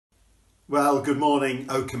Well, good morning,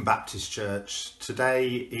 Oakham Baptist Church.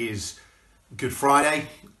 Today is Good Friday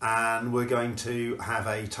and we're going to have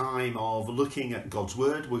a time of looking at God's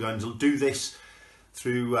Word. We're going to do this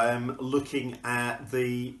through looking at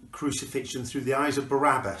the crucifixion through the eyes of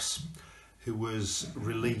Barabbas, who was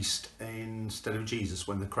released instead of Jesus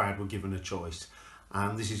when the crowd were given a choice.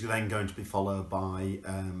 And this is then going to be followed by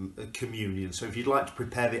a communion. So if you'd like to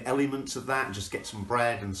prepare the elements of that, just get some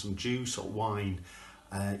bread and some juice or wine.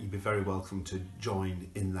 You'd be very welcome to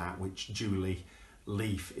join in that, which Julie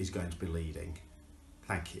Leaf is going to be leading.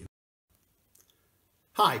 Thank you.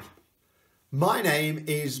 Hi, my name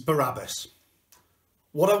is Barabbas.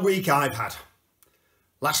 What a week I've had.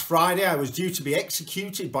 Last Friday I was due to be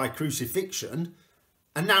executed by crucifixion,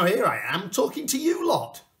 and now here I am talking to you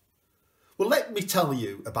lot. Well, let me tell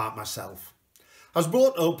you about myself. I was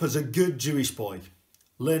brought up as a good Jewish boy,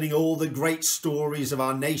 learning all the great stories of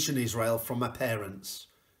our nation Israel from my parents.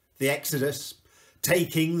 The Exodus,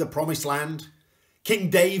 taking the promised land,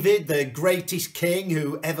 King David, the greatest king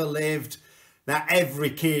who ever lived. Now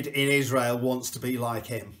every kid in Israel wants to be like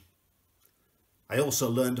him. I also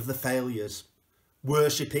learned of the failures,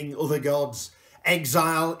 worshipping other gods,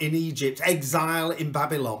 exile in Egypt, exile in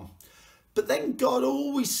Babylon. But then God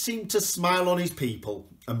always seemed to smile on his people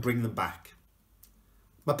and bring them back.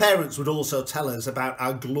 My parents would also tell us about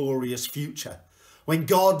our glorious future, when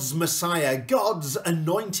God's Messiah, God's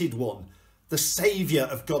anointed one, the saviour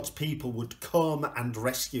of God's people, would come and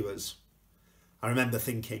rescue us. I remember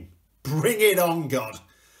thinking, bring it on, God,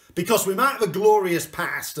 because we might have a glorious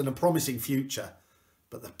past and a promising future,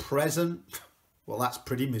 but the present, well, that's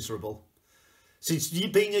pretty miserable. Since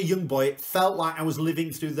being a young boy, it felt like I was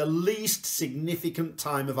living through the least significant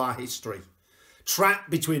time of our history,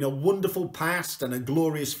 trapped between a wonderful past and a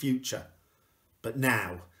glorious future, but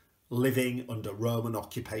now living under Roman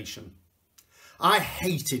occupation. I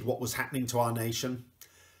hated what was happening to our nation,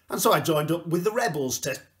 and so I joined up with the rebels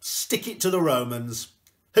to stick it to the Romans.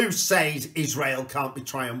 Who says Israel can't be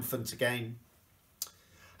triumphant again?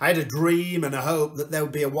 I had a dream and a hope that there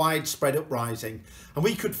would be a widespread uprising and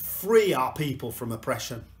we could free our people from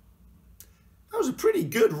oppression. I was a pretty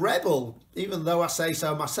good rebel, even though I say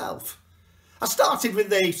so myself. I started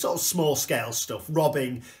with the sort of small scale stuff,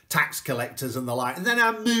 robbing tax collectors and the like, and then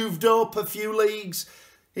I moved up a few leagues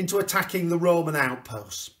into attacking the Roman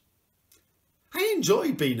outposts. I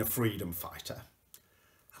enjoyed being a freedom fighter,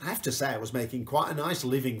 and I have to say I was making quite a nice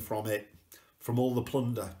living from it, from all the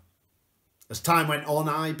plunder. As time went on,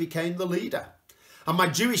 I became the leader, and my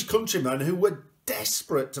Jewish countrymen, who were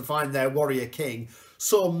desperate to find their warrior king,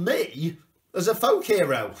 saw me as a folk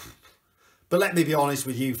hero. But let me be honest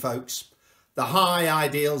with you folks, the high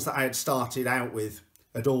ideals that I had started out with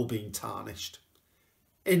had all been tarnished.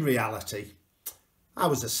 In reality, I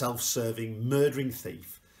was a self-serving, murdering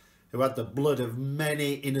thief who had the blood of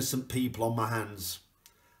many innocent people on my hands.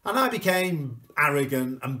 And I became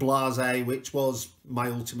arrogant and blasé, which was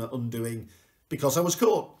my ultimate undoing, because I was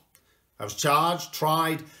caught. I was charged,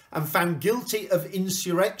 tried, and found guilty of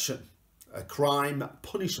insurrection, a crime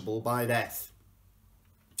punishable by death.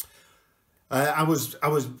 I was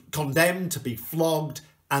condemned to be flogged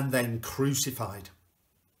and then crucified.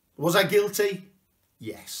 Was I guilty?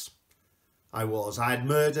 Yes, I was. I had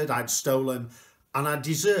murdered, I'd stolen, and I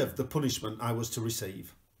deserved the punishment I was to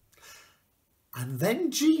receive. And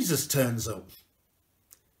then Jesus turns up.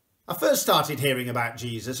 I first started hearing about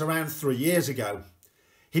Jesus around 3 years ago.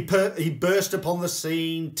 He burst upon the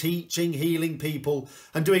scene, teaching, healing people,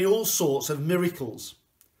 and doing all sorts of miracles.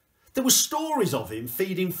 There were stories of him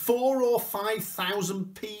feeding 4,000 or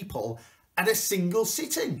 5,000 people at a single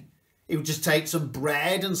sitting. He would just take some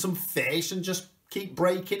bread and some fish and just keep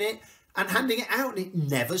breaking it and handing it out, and it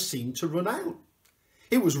never seemed to run out.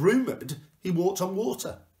 It was rumoured he walked on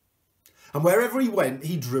water. And wherever he went,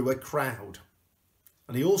 he drew a crowd.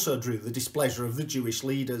 And he also drew the displeasure of the Jewish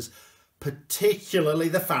leaders, particularly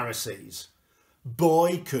the Pharisees.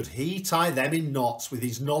 Boy, could he tie them in knots with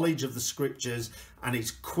his knowledge of the scriptures and his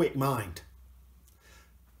quick mind.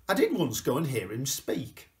 I did once go and hear him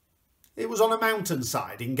speak. It was on a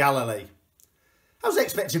mountainside in Galilee. I was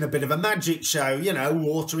expecting a bit of a magic show, you know,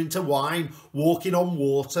 water into wine, walking on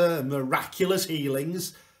water, miraculous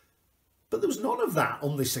healings. But there was none of that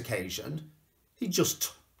on this occasion. He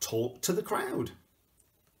just talked to the crowd.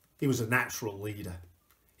 He was a natural leader.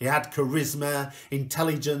 He had charisma,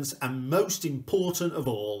 intelligence, and most important of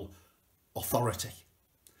all, authority.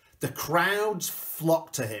 The crowds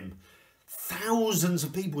flocked to him. Thousands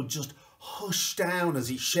of people just hushed down as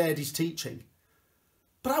he shared his teaching.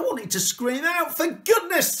 But I wanted to scream out, for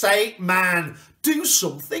goodness sake, man, do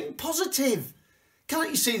something positive. Can't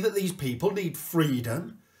you see that these people need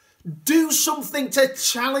freedom? Do something to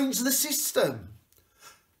challenge the system.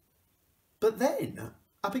 But then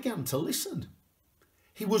I began to listen.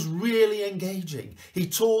 He was really engaging. He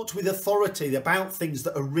talked with authority about things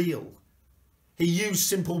that are real. He used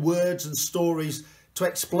simple words and stories to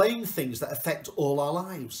explain things that affect all our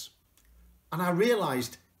lives. And I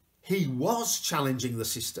realised he was challenging the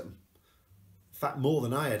system. In fact, more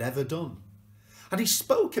than I had ever done. And he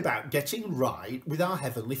spoke about getting right with our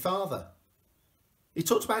Heavenly Father. He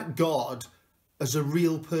talked about God as a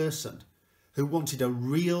real person who wanted a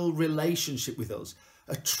real relationship with us,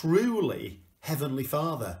 a truly Heavenly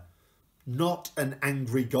Father, not an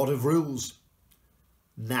angry God of rules.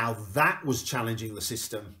 Now that was challenging the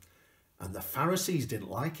system, and the Pharisees didn't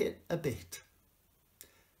like it a bit.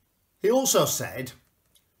 He also said,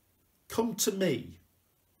 "Come to me,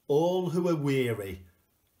 all who are weary,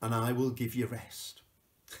 and I will give you rest."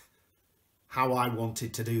 How I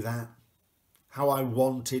wanted to do that. How I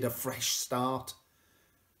wanted a fresh start.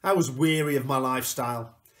 I was weary of my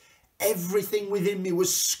lifestyle. Everything within me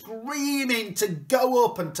was screaming to go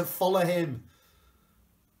up and to follow him.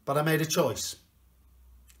 But I made a choice.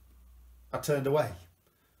 I turned away,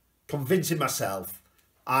 convincing myself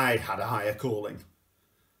I had a higher calling.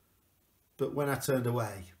 But when I turned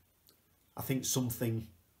away, I think something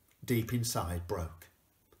deep inside broke.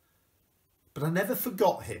 But I never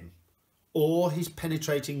forgot him or his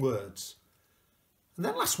penetrating words. And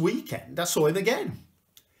then last weekend I saw him again.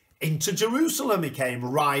 Into Jerusalem he came,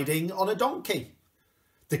 riding on a donkey.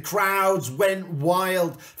 The crowds went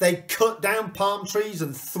wild. They cut down palm trees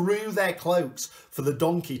and threw their cloaks for the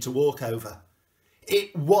donkey to walk over.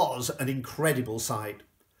 It was an incredible sight.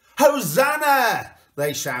 "Hosanna!"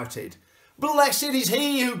 they shouted. "Blessed is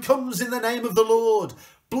he who comes in the name of the Lord.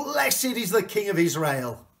 Blessed is the King of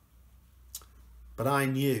Israel." But I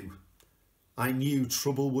knew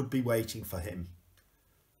trouble would be waiting for him.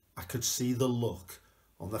 I could see the look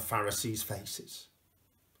on the Pharisees' faces.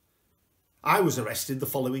 I was arrested the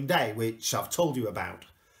following day, which I've told you about.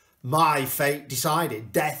 My fate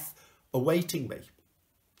decided, death awaiting me.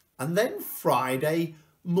 And then Friday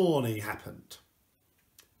morning happened.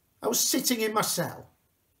 I was sitting in my cell,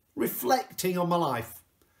 reflecting on my life.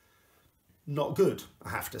 Not good, I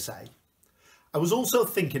have to say. I was also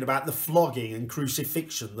thinking about the flogging and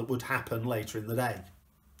crucifixion that would happen later in the day.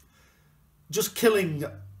 Just killing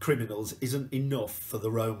criminals isn't enough for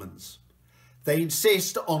the Romans. They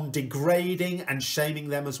insist on degrading and shaming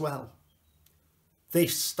them as well.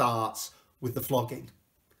 This starts with the flogging.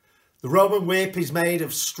 The Roman whip is made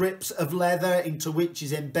of strips of leather into which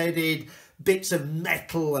is embedded bits of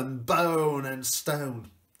metal and bone and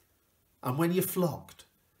stone. And when you're flogged,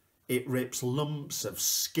 it rips lumps of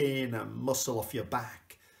skin and muscle off your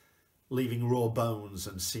back, leaving raw bones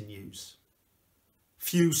and sinews.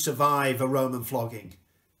 Few survive a Roman flogging,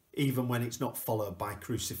 even when it's not followed by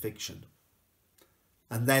crucifixion.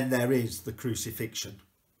 And then there is the crucifixion.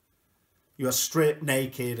 You are stripped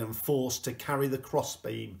naked and forced to carry the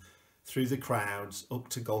crossbeam through the crowds up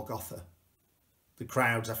to Golgotha. The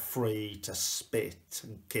crowds are free to spit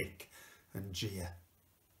and kick and jeer.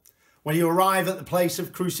 When you arrive at the place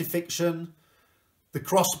of crucifixion, the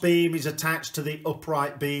crossbeam is attached to the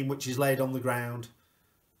upright beam which is laid on the ground.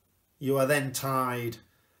 You are then tied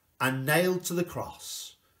and nailed to the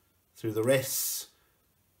cross through the wrists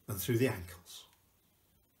and through the ankles.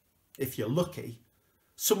 If you're lucky,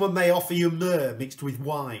 someone may offer you myrrh mixed with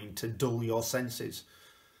wine to dull your senses.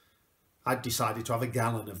 I'd decided to have a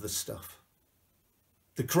gallon of the stuff.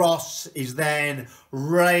 The cross is then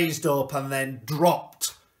raised up and then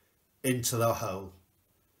dropped into the hole,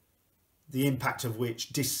 the impact of which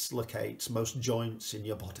dislocates most joints in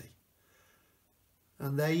your body.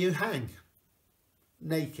 And there you hang,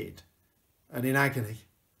 naked and in agony,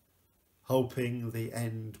 hoping the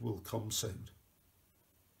end will come soon.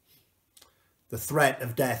 The threat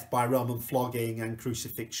of death by Roman flogging and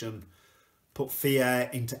crucifixion put fear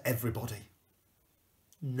into everybody.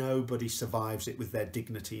 Nobody survives it with their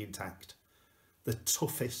dignity intact. The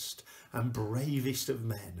toughest and bravest of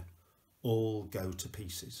men all go to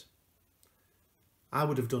pieces. I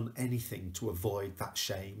would have done anything to avoid that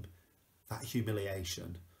shame, that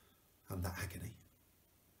humiliation and that agony.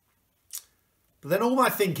 But then all my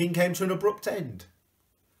thinking came to an abrupt end.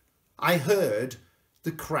 I heard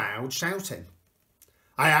the crowd shouting.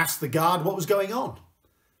 I asked the guard what was going on,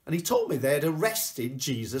 and he told me they had arrested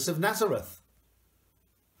Jesus of Nazareth.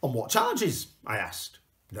 On what charges? I asked.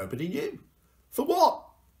 Nobody knew. For what?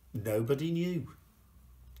 Nobody knew.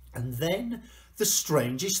 And then the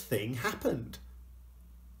strangest thing happened.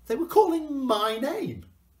 They were calling my name.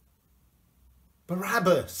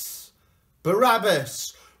 Barabbas,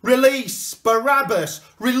 Barabbas, Release Barabbas!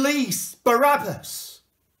 Release Barabbas!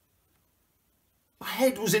 My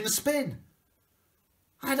head was in a spin.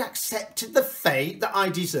 I had accepted the fate that I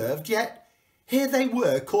deserved, yet here they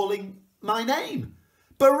were calling my name.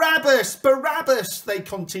 Barabbas! Barabbas! They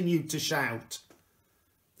continued to shout.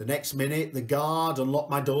 The next minute, the guard unlocked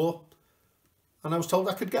my door and I was told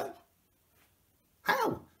I could go.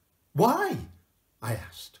 How? Why? I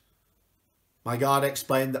asked. My guard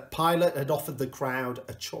explained that Pilate had offered the crowd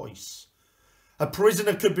a choice. A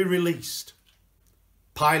prisoner could be released.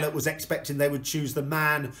 Pilate was expecting they would choose the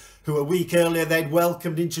man who a week earlier they'd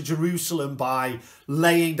welcomed into Jerusalem by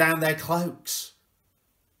laying down their cloaks.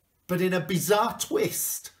 But in a bizarre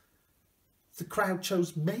twist, the crowd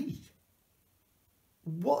chose me.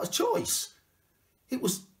 What a choice! It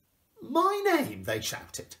was my name, they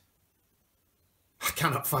shouted. I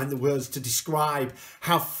cannot find the words to describe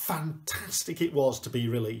how fantastic it was to be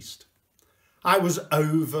released. I was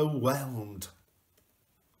overwhelmed.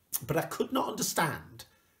 But I could not understand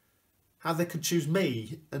how they could choose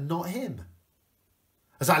me and not him.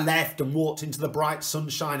 As I left and walked into the bright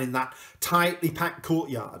sunshine in that tightly packed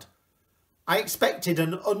courtyard, I expected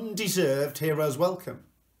an undeserved hero's welcome.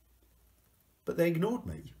 But they ignored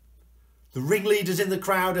me. The ringleaders in the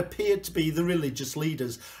crowd appeared to be the religious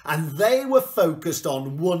leaders, and they were focused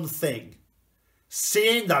on one thing: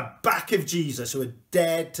 seeing the back of Jesus who had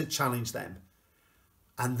dared to challenge them.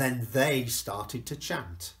 And then they started to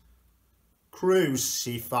chant,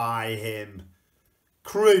 "Crucify him,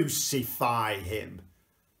 crucify him,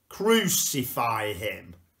 crucify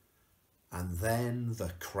him." And then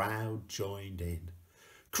the crowd joined in.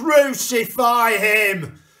 "Crucify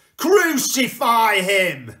him, crucify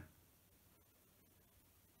him."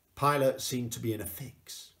 Pilate seemed to be in a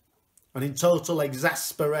fix, and in total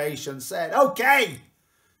exasperation said, "Okay,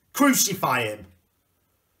 crucify him."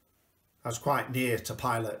 I was quite near to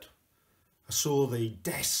Pilate. I saw the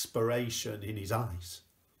desperation in his eyes.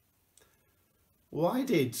 Why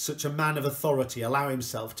did such a man of authority allow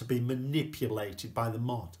himself to be manipulated by the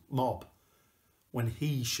mob when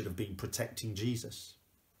he should have been protecting Jesus?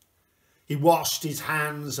 He washed his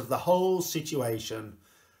hands of the whole situation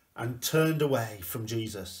and turned away from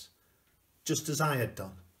Jesus, just as I had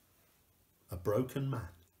done, a broken man.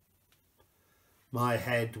 My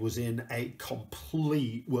head was in a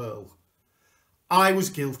complete whirl. I was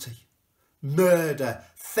guilty. Murder,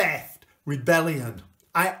 theft, rebellion.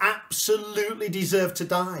 I absolutely deserved to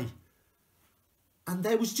die. And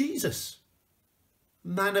there was Jesus,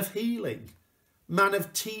 man of healing, man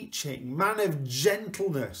of teaching, man of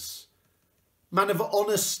gentleness, man of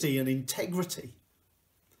honesty and integrity,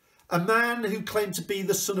 a man who claimed to be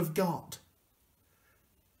the Son of God.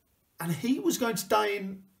 And he was going to die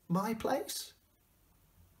in my place.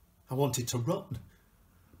 I wanted to run,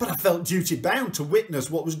 but I felt duty bound to witness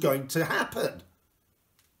what was going to happen.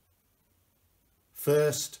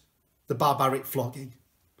 First, the barbaric flogging.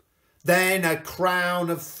 Then a crown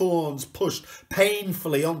of thorns pushed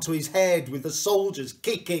painfully onto his head with the soldiers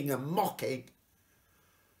kicking and mocking.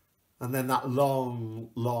 And then that long,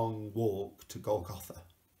 long walk to Golgotha.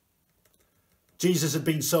 Jesus had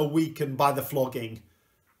been so weakened by the flogging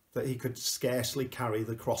that he could scarcely carry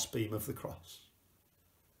the crossbeam of the cross.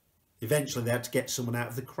 Eventually they had to get someone out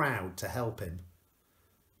of the crowd to help him.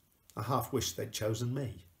 I half wished they'd chosen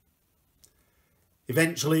me.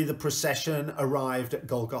 Eventually the procession arrived at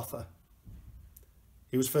Golgotha.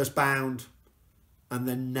 He was first bound and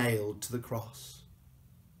then nailed to the cross.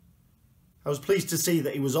 I was pleased to see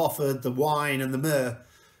that he was offered the wine and the myrrh,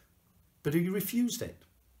 but he refused it,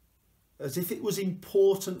 as if it was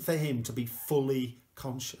important for him to be fully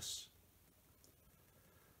conscious.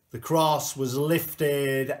 The cross was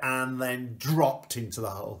lifted and then dropped into the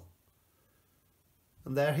hole.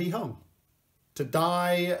 And there he hung, to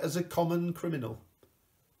die as a common criminal.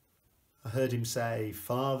 I heard him say,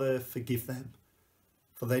 "Father, forgive them,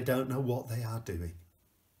 for they don't know what they are doing."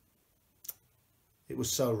 It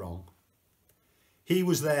was so wrong. He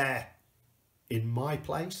was there in my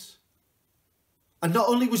place. And not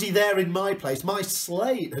only was he there in my place, my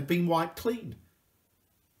slate had been wiped clean.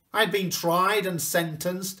 I had been tried and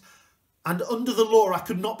sentenced, and under the law I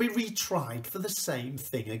could not be retried for the same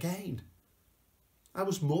thing again. I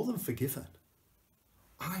was more than forgiven.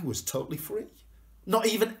 I was totally free. Not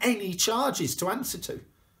even any charges to answer to.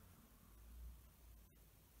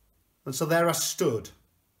 And so there I stood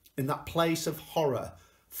in that place of horror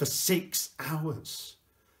for 6 hours,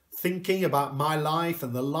 thinking about my life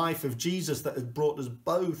and the life of Jesus that had brought us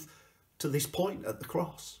both to this point at the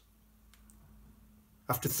cross.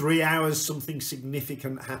 After 3 hours, something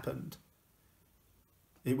significant happened.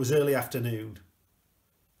 It was early afternoon,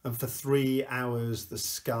 and for 3 hours the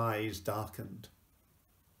skies darkened.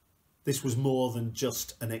 This was more than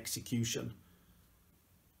just an execution.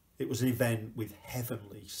 It was an event with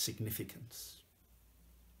heavenly significance.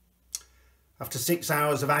 After 6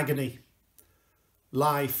 hours of agony,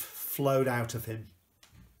 life flowed out of him.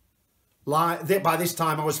 By this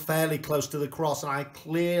time I was fairly close to the cross, and I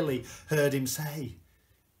clearly heard him say,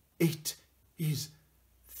 "It is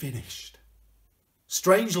finished."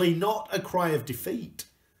 Strangely, not a cry of defeat,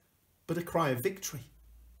 but a cry of victory.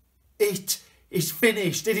 It is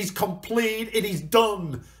finished. It is complete. It is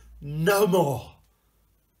done. No more.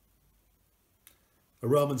 A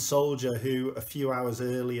Roman soldier who a few hours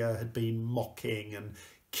earlier had been mocking and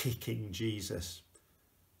kicking Jesus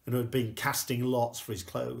and who had been casting lots for his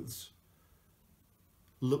clothes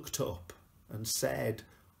looked up and said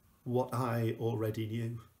what I already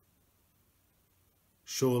knew.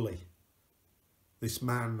 Surely this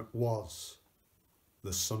man was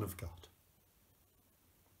the Son of God.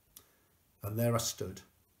 And there I stood,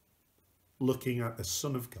 looking at the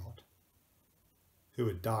Son of God who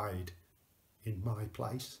had died in my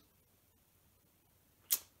place.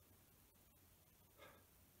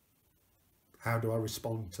 How do I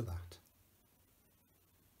respond to that?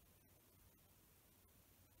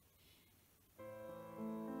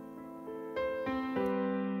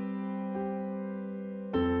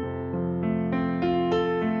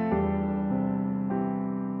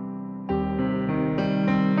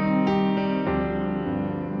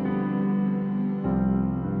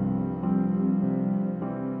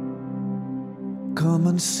 Come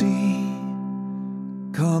and see,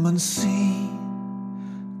 come and see,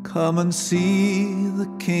 come and see the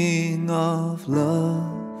King of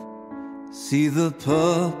Love. See the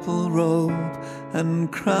purple robe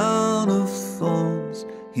and crown of thorns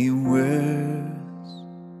he wears.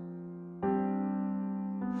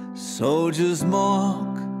 Soldiers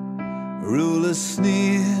mock, rulers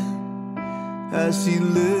sneer as he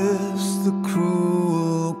lifts the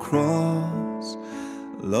cruel cross.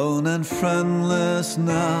 Lone and friendless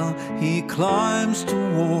now he climbs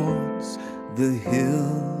towards the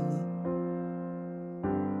hill.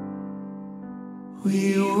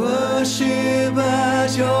 We worship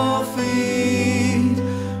at your feet,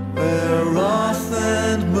 where wrath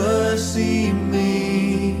and mercy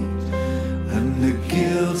meet, and the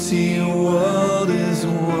guilty world is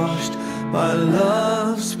washed by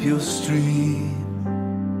love's pure stream.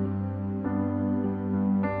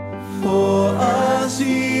 For us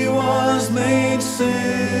he was made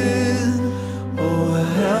sin, oh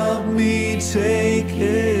help me take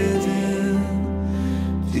it in.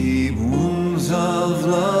 Deep wounds of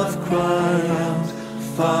love cry out,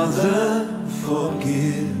 Father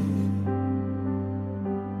forgive.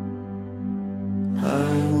 I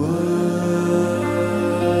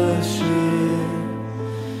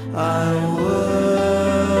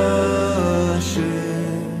worship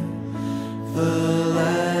the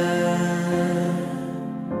Lamb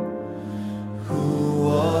who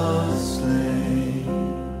was slain.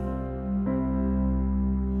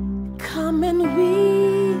 Come and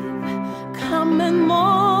weep, come and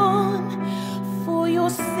mourn, for your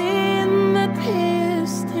sin that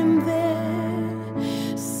pierced him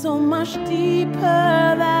there, so much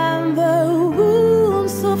deeper than the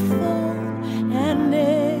wounds of thorn and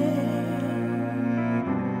nail.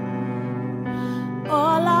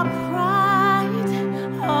 All our pride,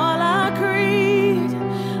 all our greed,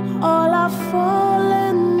 all our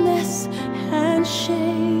fallenness and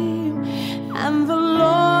shame, and the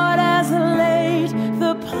Lord has laid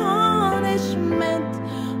the punishment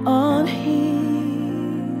on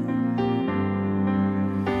him.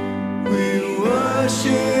 We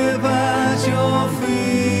worship at your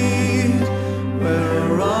feet, where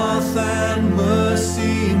wrath and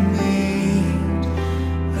mercy meet,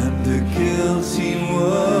 and the guilty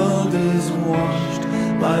world is washed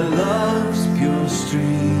by love's pure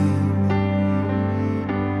stream.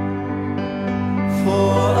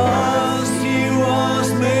 For us he was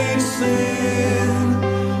made sin,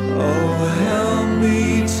 oh help me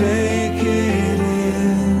take it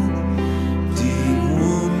in. Deep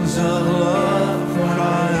wounds of love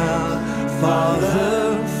cry out, Father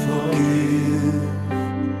forgive.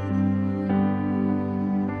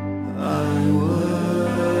 I worship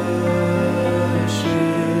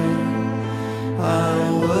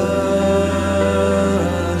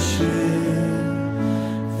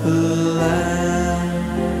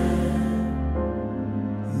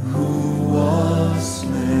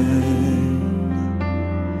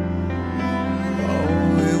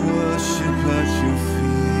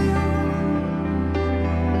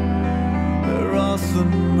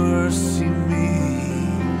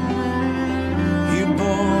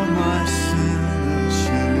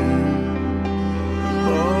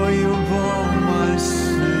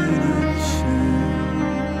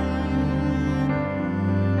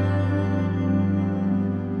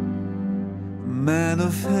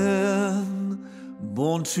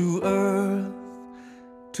to earth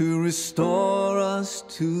to restore us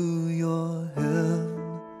to your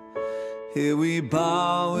hand. Here we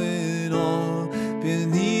bow in awe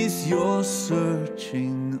beneath your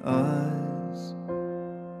searching eyes.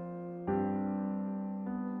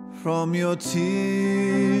 From your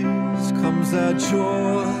tears comes our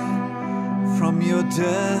joy, from your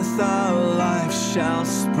death our life shall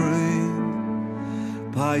spring.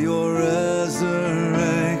 By your resurrection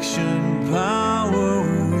power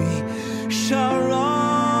we shall rise.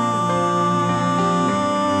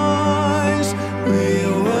 We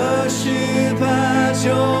worship at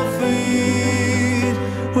your feet,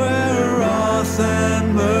 where wrath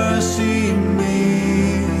and mercy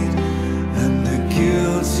meet, and the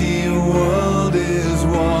guilty world is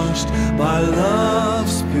washed by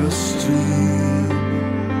love's pure stream.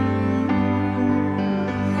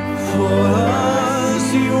 For us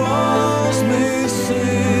he was made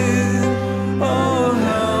sin, oh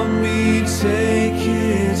help me take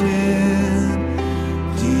it in.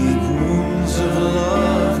 Deep wounds of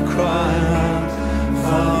love cry out,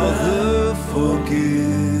 Father forgive.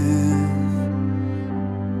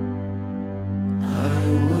 I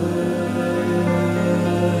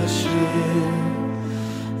worship